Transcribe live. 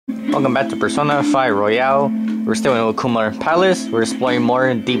Welcome back to Persona 5 Royale. We're still in Okumaru Palace. We're exploring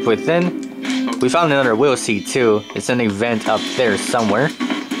more deep within. We found another wheel seat too. It's an event up there somewhere,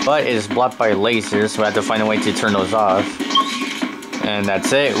 but it is blocked by lasers, so we have to find a way to turn those off. And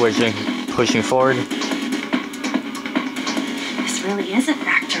that's it. We're just pushing forward. This really is a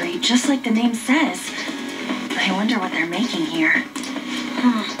factory, just like the name says. I wonder what they're making here.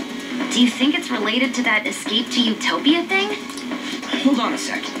 Do you think it's related to that escape to Utopia thing? Hold on a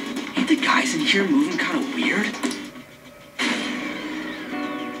sec. Ain't the guys in here moving kind of weird?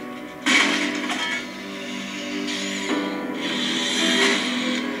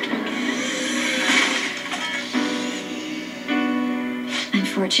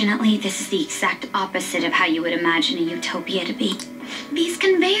 Unfortunately, this is the exact opposite of how you would imagine a utopia to be. These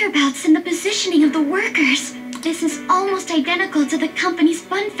conveyor belts and the positioning of the workers. This is almost identical to the company's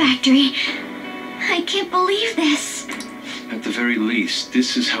fun factory. I can't believe this. At the very least,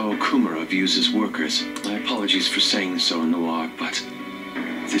 this is how Okumaru views his workers. My apologies for saying so, Noir, but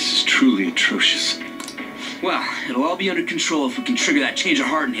this is truly atrocious. Well, it'll all be under control if we can trigger that change of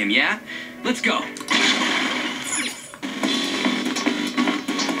heart in him, yeah? Let's go.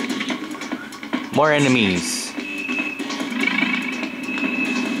 More enemies.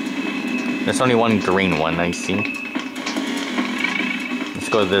 There's only one green one, I see. Let's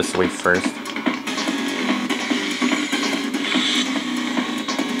go this way first.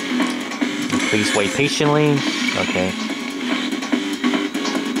 Please wait patiently. Okay.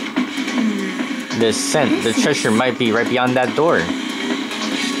 The scent, the treasure might be right beyond that door.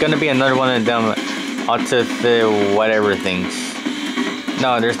 It's gonna be another one of them whatever things.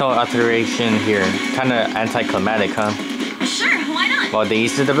 No, there's no alteration here. Kinda anticlimactic, huh? Sure, why not? Well, the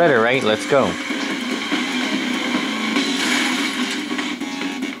easier the better, right? Let's go.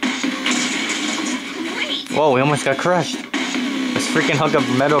 Great. Whoa, we almost got crushed. This freaking hunk of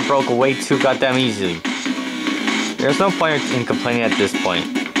metal broke way too goddamn easily. There's no point in complaining at this point.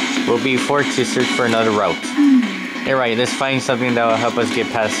 We'll be forced to search for another route. You're right, let's find something that will help us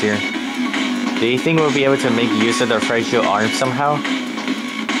get past here. Do you think we'll be able to make use of their fragile arms somehow? I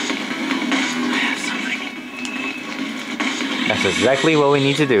have something. That's exactly what we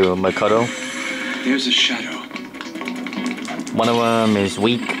need to do, Makoto. There's a shadow. One of them is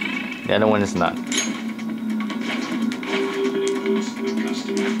weak, the other one is not.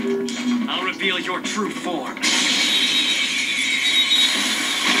 I'll reveal your true form.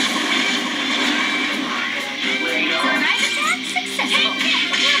 Surprise attack successful.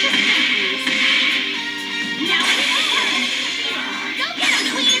 Now go get him,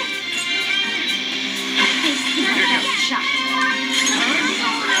 Queen. This is your best shot.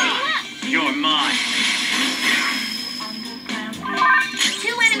 You're mine.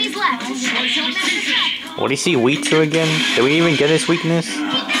 2 enemies left. Don't mess this up. What is he weak to again? Did we even get his weakness?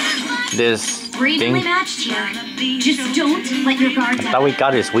 This Evenly thing? matched here. Just don't let your guard I down. thought we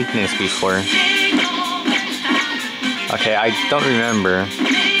got his weakness before. Okay, I don't remember.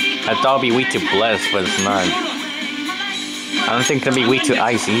 I thought it'd be weak to bless, but it's not. I don't think it can be weak to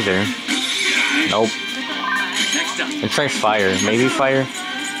ice either. Nope. Next up. Let's try fire. Maybe fire?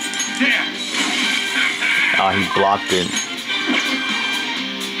 Oh, he blocked it.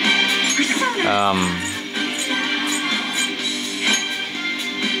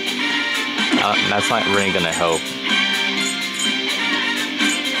 That's not really gonna help.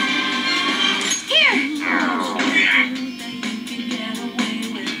 Here.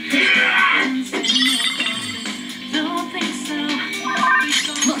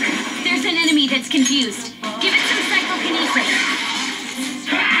 Look, there's an enemy that's confused. Give it some psychokinesis.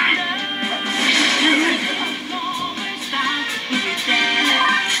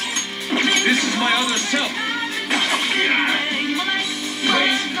 This is my other self.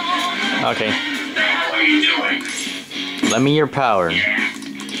 Okay. What are you doing? Let me your power.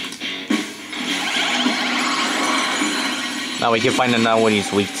 Now we can find out what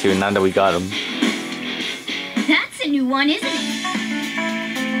he's weak to now that we got him. That's a new one, isn't it?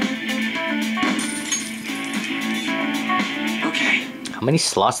 Okay. How many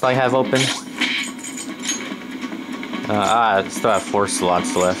slots do I have open? I still have 4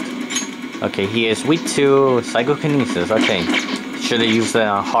 slots left. Okay, he is weak to psychokinesis. Okay. Should have used that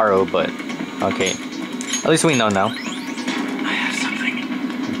on Haru, but okay. At least we know now. I have something.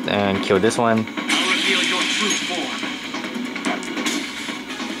 And kill this one. I'll reveal your true form.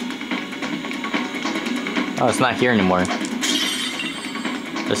 Oh, it's not here anymore.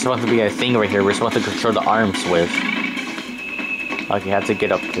 There's supposed to be a thing right here we're supposed to control the arms with. Okay, have to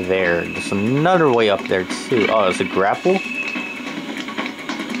get up there. There's another way up there too. Oh, it's a grapple?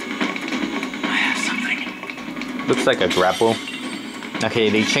 I have something. Looks like a grapple. Okay,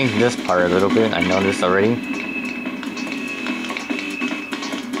 they changed this part a little bit. I noticed already.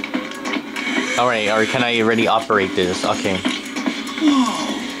 Alright, or can I already operate this? Okay. Whoa.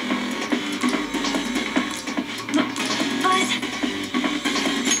 But...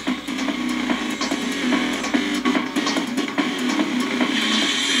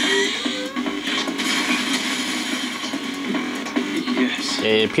 Yes.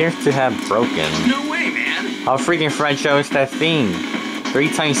 It appears to have broken. No way, man. How freaking fragile is that thing? 3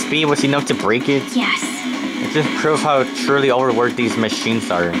 times speed was enough to break it? Yes. It just proves how truly overworked these machines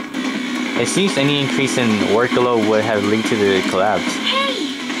are. It seems any increase in workload would have led to the collapse.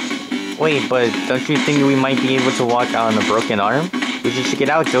 Hey! Wait, but don't you think we might be able to walk on a broken arm? We should check it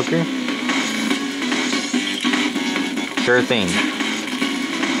out, Joker. Sure thing.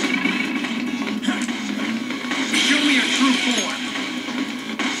 Show me your true form.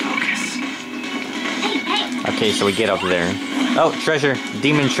 Focus. Hey, hey! Okay, so we get up there. Oh, treasure.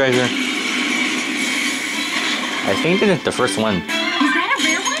 Demon treasure. I think this is the first one. Is that a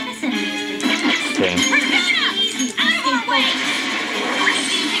rare one? Listen. Okay. We're catching up! Out of our way!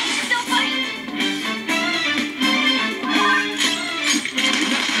 Still fight!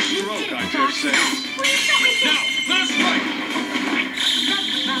 Stroke, I dare say. Please don't resist! Now, let us fight!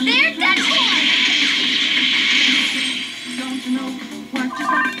 They're dead for! Don't you know what you're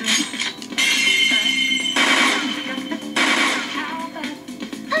about to do?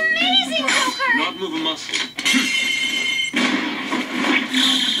 Amazing, Joker! Not move a muscle.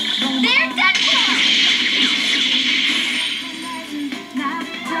 They're dead for!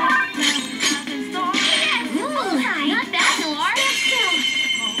 Bullseye! Not bad, Noir!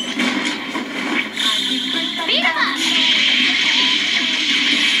 Beat him up!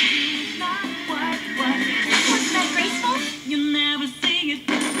 Wasn't that graceful? You never see it.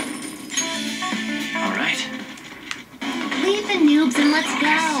 All right. Leave the noobs and let's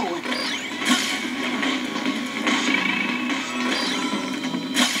go!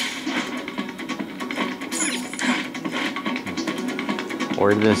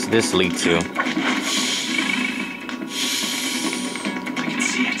 Where does this lead to? I can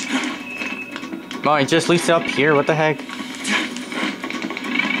see it. Oh, it just leads up here. What the heck?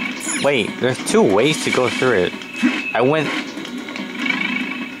 Wait, there's 2 ways to go through it. I went...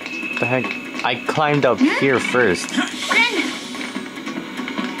 What the heck? I climbed up here first. Then,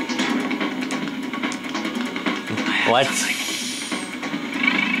 What?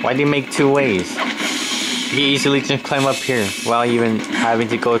 Why do you make 2 ways? You can easily just climb up here without even having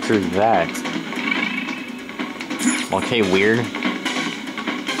to go through that. Okay, weird.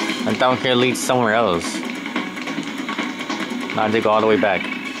 And down here leads somewhere else. Now I have to go all the way back.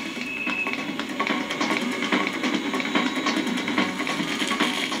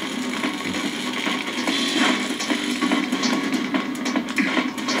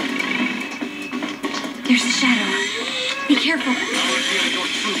 There's a shadow. Be careful. Now reveal your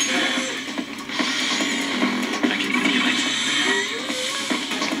true form. I can feel it.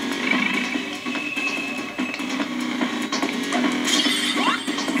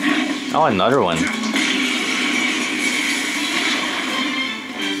 Oh, another one. Is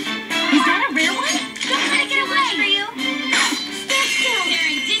that a rare one? don't let it get away for you! Stand still! They're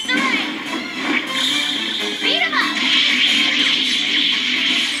in disarray! Beat him up!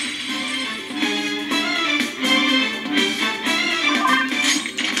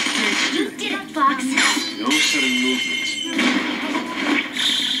 You did it, Fox! No sudden movement.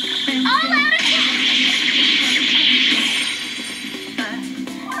 All out attack!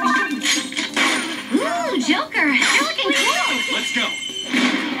 Ooh, Joker. You're looking cool. Let's go.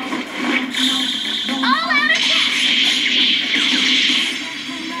 All out attack!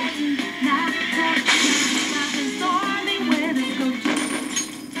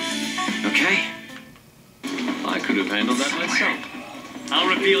 Okay. I could have handled that myself. I'll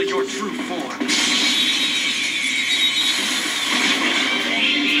reveal your true form.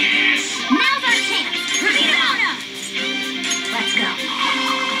 Now's our chance! Beat him up! Let's go.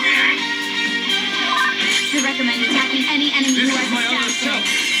 I recommend attacking any enemy This who is has my a other stab self.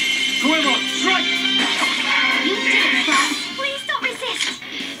 skill. Whoever, strike! You did it, Fox! Please don't resist!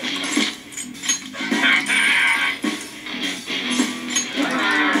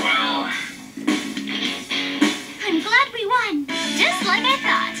 Well, I'm glad we won! Just like I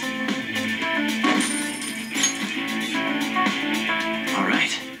thought! All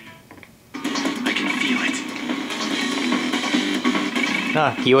right. I can feel it.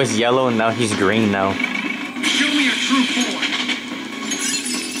 Ah, he was yellow and now he's green now. Show me your true form.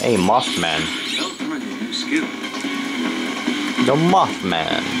 Hey, Mothman. don't learn a new skill. The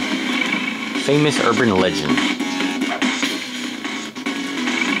Mothman. Famous urban legend.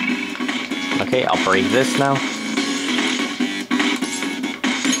 Okay, I'll break this now.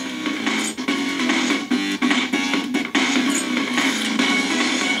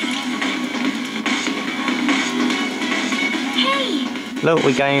 Hey! Look,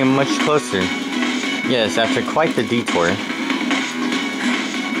 we got much closer. Yes, after quite the detour.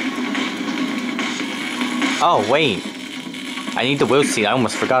 Oh, wait. I need the wheel seat. I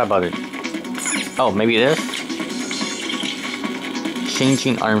almost forgot about it. Oh, maybe this?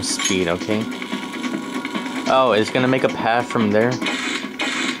 Changing arm speed, okay. Oh, it's gonna make a path from there.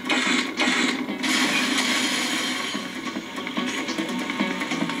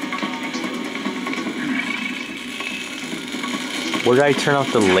 Where do I turn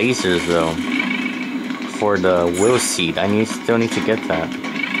off the lasers though? For the wheel seat, still need to get that.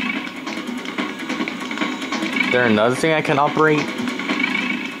 Is there another thing I can operate?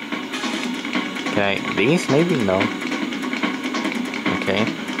 Can I? These? Maybe? No. Okay. I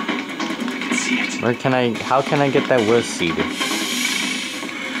can see it. Where can I? How can I get that wheel seat?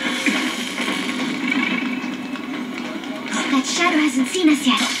 That shadow hasn't seen us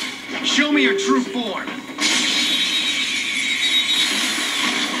yet. Show me your true form.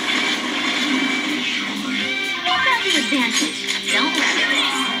 You've got the advantage. Don't let it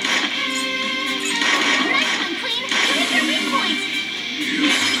race. Nice one, Queen. Where's your weak point?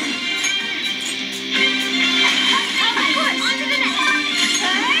 Of course, on to the next.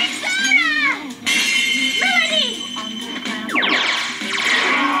 Persona! Melody!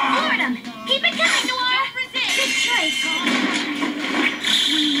 Boredom! Keep it coming, Noir! Good choice.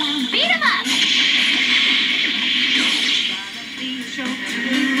 Beat 'em up!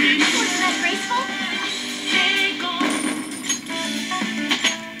 Wasn't that graceful?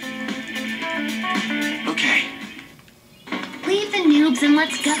 Okay. Leave the noobs and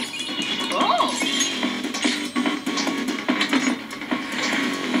let's go. Oh!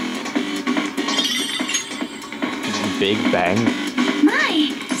 Big Bang. My!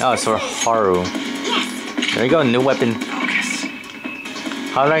 Oh, it's for Haru. Yes! There you go, new weapon. Focus.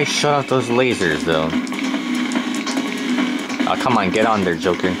 How did I shut off those lasers though? Oh, come on, get on there,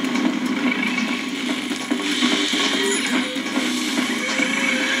 Joker.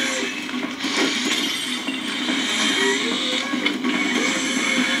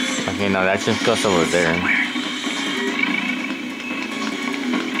 Okay, no, that just goes over there.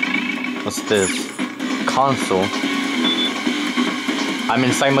 What's this? Console. I'm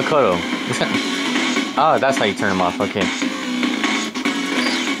inside Makoto. Oh, that's how you turn them off, okay.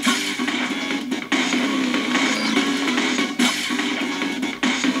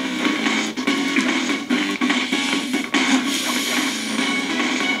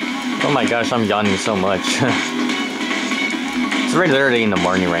 Oh my gosh, I'm yawning so much. It's really early in the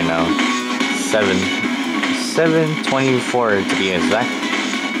morning right now. 7:24 to be exact.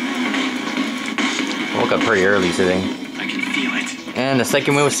 Woke up pretty early today. I can feel it. And the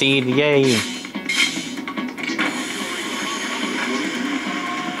second wheel seed, yay!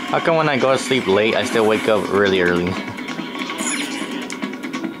 How come when I go to sleep late, I still wake up really early?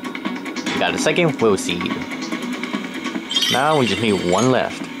 We got a second wheel seed. Now we just need one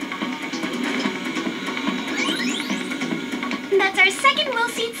left. That's our second will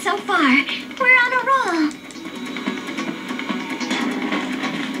seat so far. We're on a roll.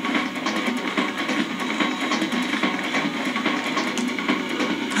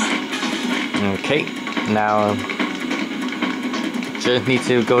 Okay, now just need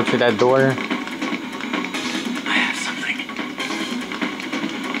to go to that door. I have something.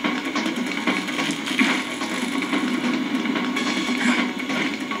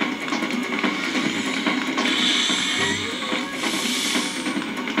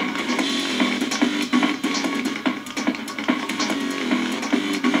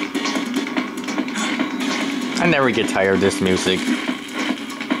 I never get tired of this music.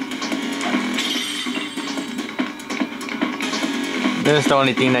 This is the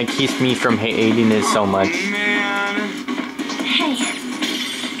only thing that keeps me from hating it so much. Man. Hey,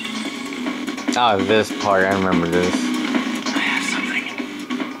 Ah, this part, I remember this. I have something.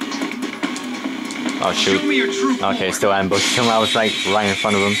 Oh Show shoot. me your true form. Okay, still ambushed him. I was like right in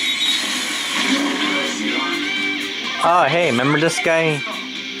front of him. Oh, hey, remember this guy?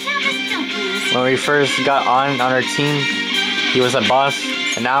 now just don't lose. When we first got on our team, he was a boss,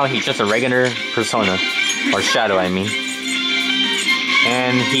 and now he's just a regular persona. Or shadow, I mean.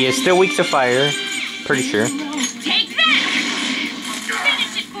 And he is still weak to fire, pretty sure. Take that!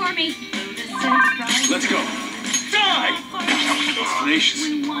 Finish it for me! Let's go. Die!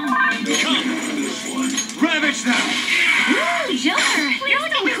 Explanations. Come. Ravage them. Ooh, Joker, you're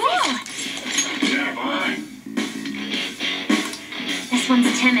looking cool! This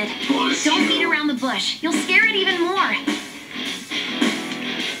one's timid. timid. Don't beat around the bush. You'll scare it even more.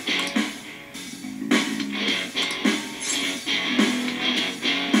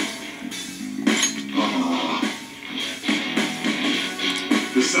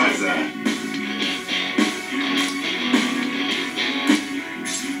 Besides that,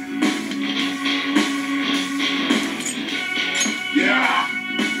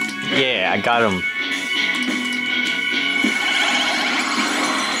 Yeah, I got him.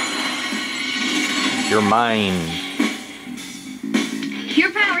 You're mine.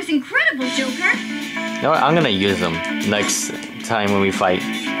 Your power's incredible, Joker. You know what? I'm gonna use him next time when we fight.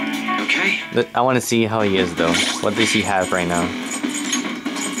 Okay. I want to see how he is though. What does he have right now?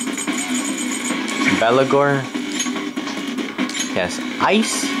 Belagor. Yes,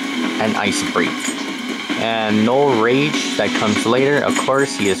 ice and ice break. And no rage that comes later. Of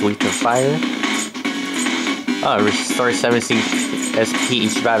course, he is weak to fire. Oh, restore 7 SP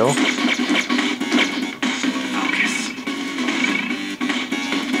each battle. Focus.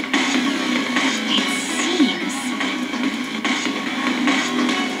 It seems.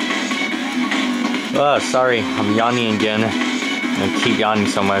 Oh, sorry, I'm yawning again. I keep yawning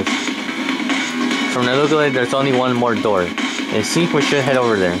so much. From the look of it, there's only one more door. I think we should head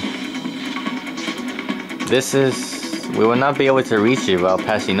over there. This is... we will not be able to reach it while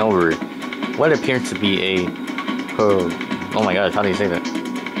passing over what appears to be a... oh my gosh, how do you say that?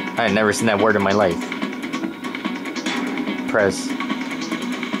 I had never seen that word in my life. Press.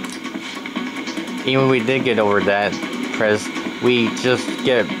 Even when we did get over that press, we just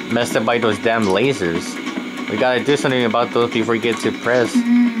get messed up by those damn lasers. We gotta do something about those before we get to press.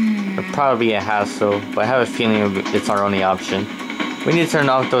 It'll probably be a hassle, but I have a feeling it's our only option. We need to turn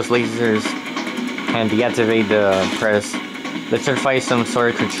off those lasers and deactivate the press. Let's try to find some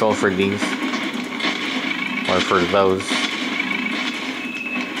sort of control for these. Or for those.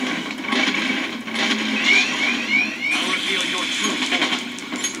 I'll reveal your true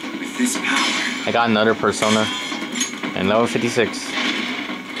form. With this power. I got another persona. And level 56.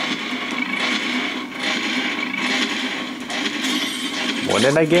 What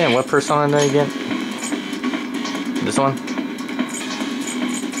did I get? What persona did I get? This one?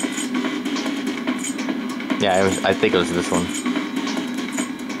 Yeah, I think it was this one.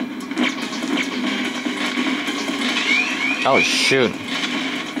 Oh shoot. 3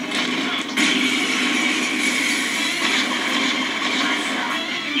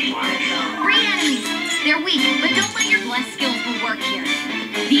 enemies. They're weak, but don't let your bless skills will work here.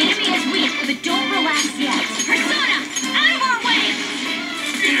 The enemy is weak, but don't relax yet. Persona, out of our way!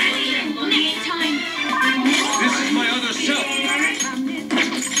 Next time. This is my other self.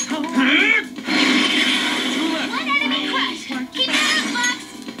 One enemy crushed. Keep that up, Fox.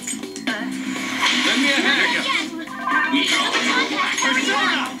 Lend me a hand. Again. Contact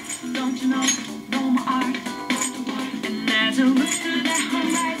everyone. Don't you know my art? And as I look to the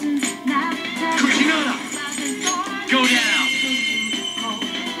horizon, now Kushinada, go down.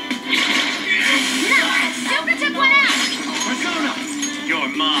 No, Joker took one out. Persona, you're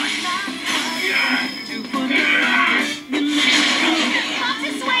mine. Fox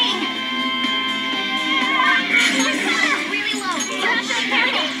is swaying. Persona's really low. You're not gonna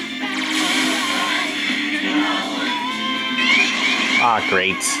carry it. Ah,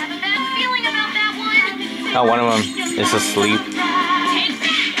 great. Have a bad feeling about that one. Oh, one of them is asleep. Take that.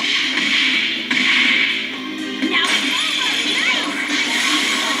 Now,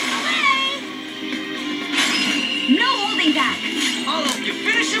 away. No holding back. I'll help you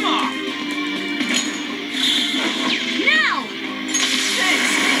finish him off. Now.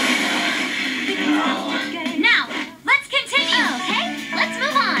 Now, let's continue. Okay, let's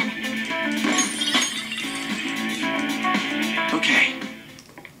move on. Okay.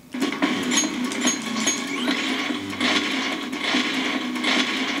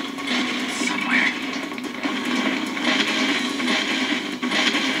 Somewhere.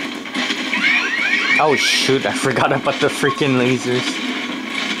 Oh shoot, I forgot about the freaking lasers.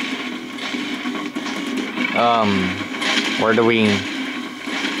 Where do we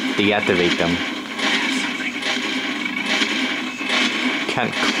deactivate them? Something.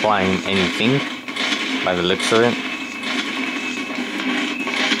 Can't climb anything by the looks of it.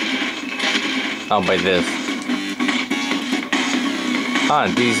 Oh, by this. Ah,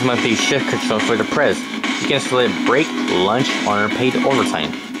 these must be shift controls for the press. You can select break, lunch, or unpaid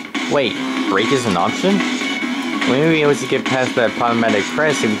overtime. Wait, break is an option? We may be able to get past that problematic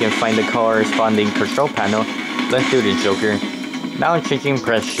press if we can find the corresponding control panel. Let's do this, Joker. Now I'm changing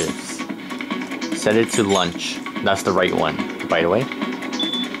press shifts. Set it to lunch. That's the right one, by the way.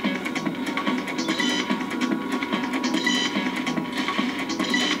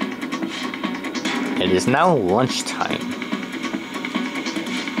 It is now lunchtime.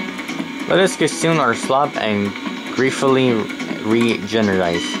 Let us consume our slop and gratefully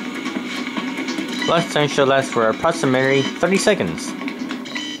regenerate. Lunchtime should last for approximately 30 seconds.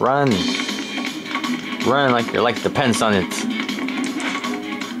 Run. Run like your life depends on it. I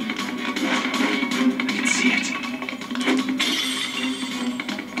can see it.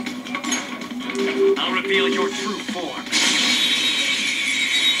 I'll reveal your true form.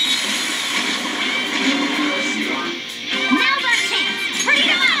 Now's our chance! Bring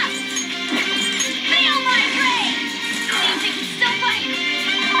them up! Feel my rage! Seems they can still fight!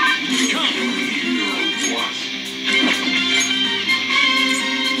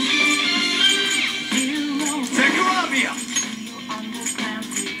 Zechariah!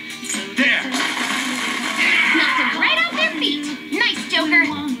 There! Knocked them right off their feet! Nice, Joker!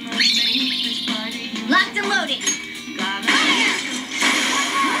 Locked and loaded! Fire!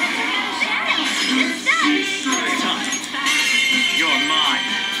 Good stuff! You're mine.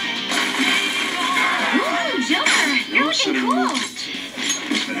 Ooh, Joker! You're looking cool!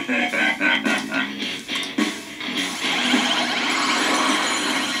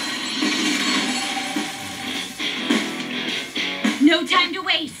 No time to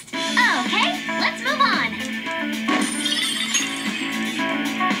waste! Okay, let's move on!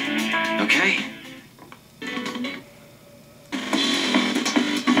 Okay.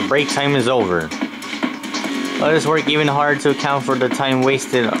 Break time is over. Let us work even harder to account for the time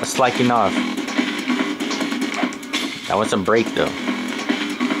wasted slacking off. That was a break though.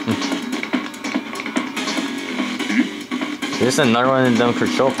 This is another one of them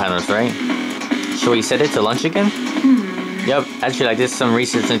control panels, right? Should we set it to lunch again? Yep, actually I did some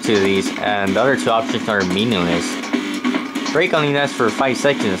research into these and the other two options are meaningless. Break only lasts for 5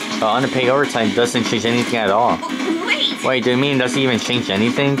 seconds, but unpaid overtime doesn't change anything at all. Wait! Wait, do you mean it doesn't even change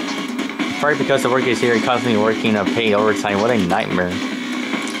anything? Probably because the workers here are constantly working a paid overtime. What a nightmare.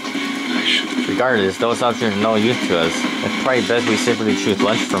 Regardless, those options are no use to us. It's probably best we simply choose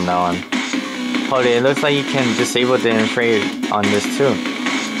lunch from now on. Hold it looks like you can disable the infrared on this too.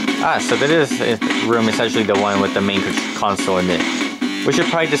 Ah, so this room is actually the one with the main console in it. We should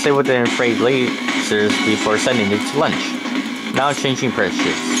probably disable the infrared lasers before sending it to lunch. Now changing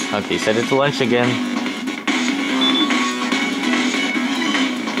pressures. Okay, set it to lunch again.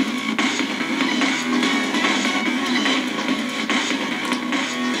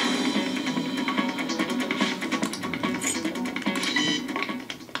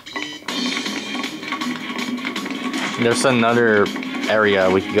 There's another area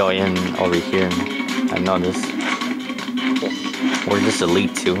we could go in over here. I noticed. Or just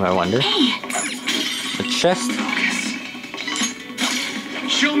elite too, I wonder. Hey! A chest? Focus.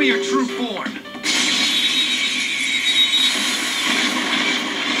 Show me your true form.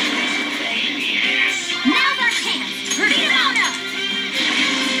 Now's our chance! Bring it on up!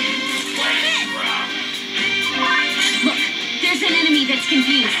 Look, there's an enemy that's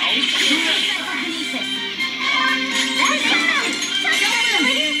confused. Telekinesis. That's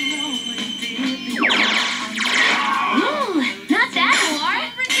it! Ooh, not that, War.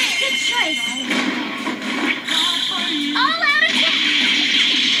 Good choice. All out attack!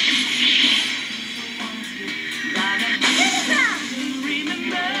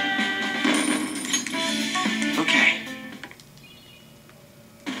 Okay.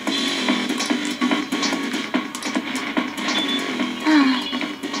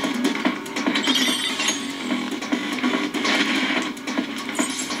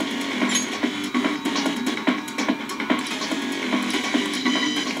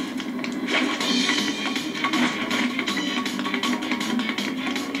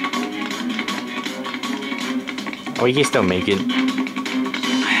 Oh, you can still make it. I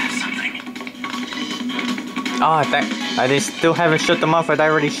have something. Oh, I still haven't shut them off. I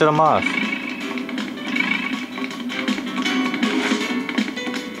already shut them off.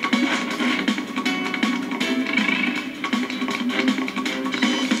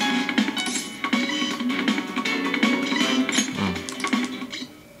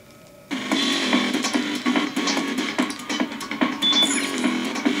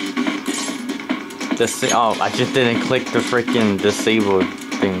 Oh, I just didn't click the freaking disabled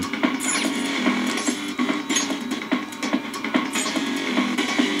thing.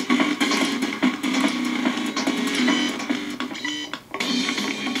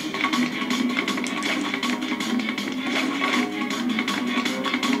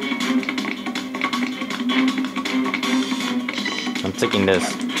 I'm taking this.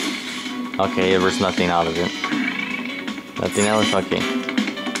 Okay, there was nothing out of it. Nothing else? Okay.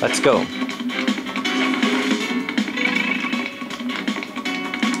 Let's go.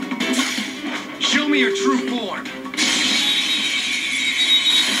 Show me your true form.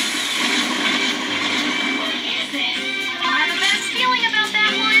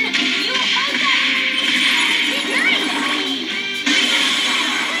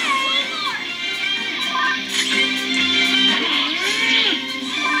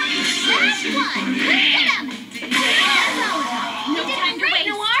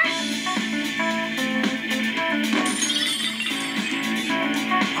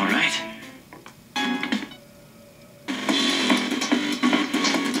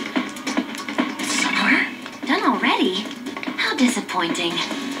 Disappointing.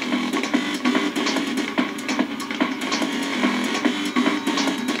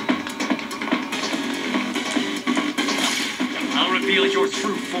 I'll reveal your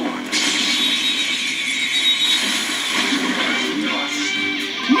true form.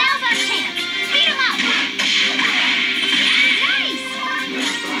 Now's our chance. Beat him up. Nice.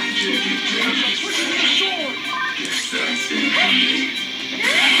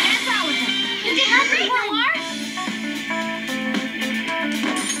 That's all of them. You did not great, Noir.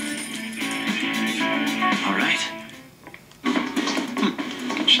 All right.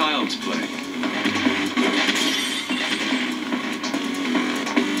 Child's play.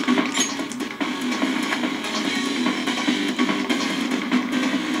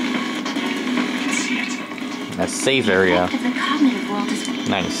 See it. That's safe area. The cognitive world is...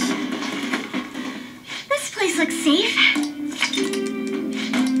 Nice. This place looks safe.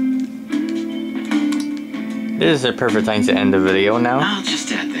 This is a perfect time to end the video now. I'll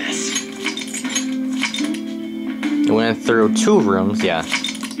just add this. We went through 2 rooms, yeah.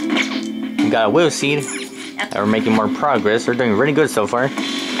 We got a will seed. And we're making more progress. We're doing really good so far.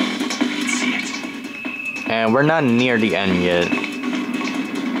 See it. And we're not near the end yet.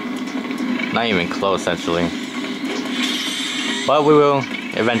 Not even close, actually. But we will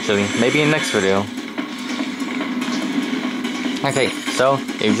eventually. Maybe in the next video. Okay, so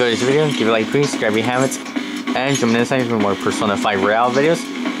if you enjoyed this video, give it a like please, grab your habits, and join me next time for more Persona 5 Royale videos,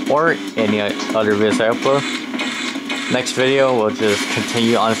 or any other videos I upload. Next video, we'll just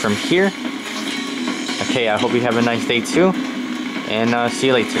continue on from here. Okay, I hope you have a nice day too, and see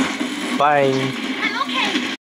you later. Bye!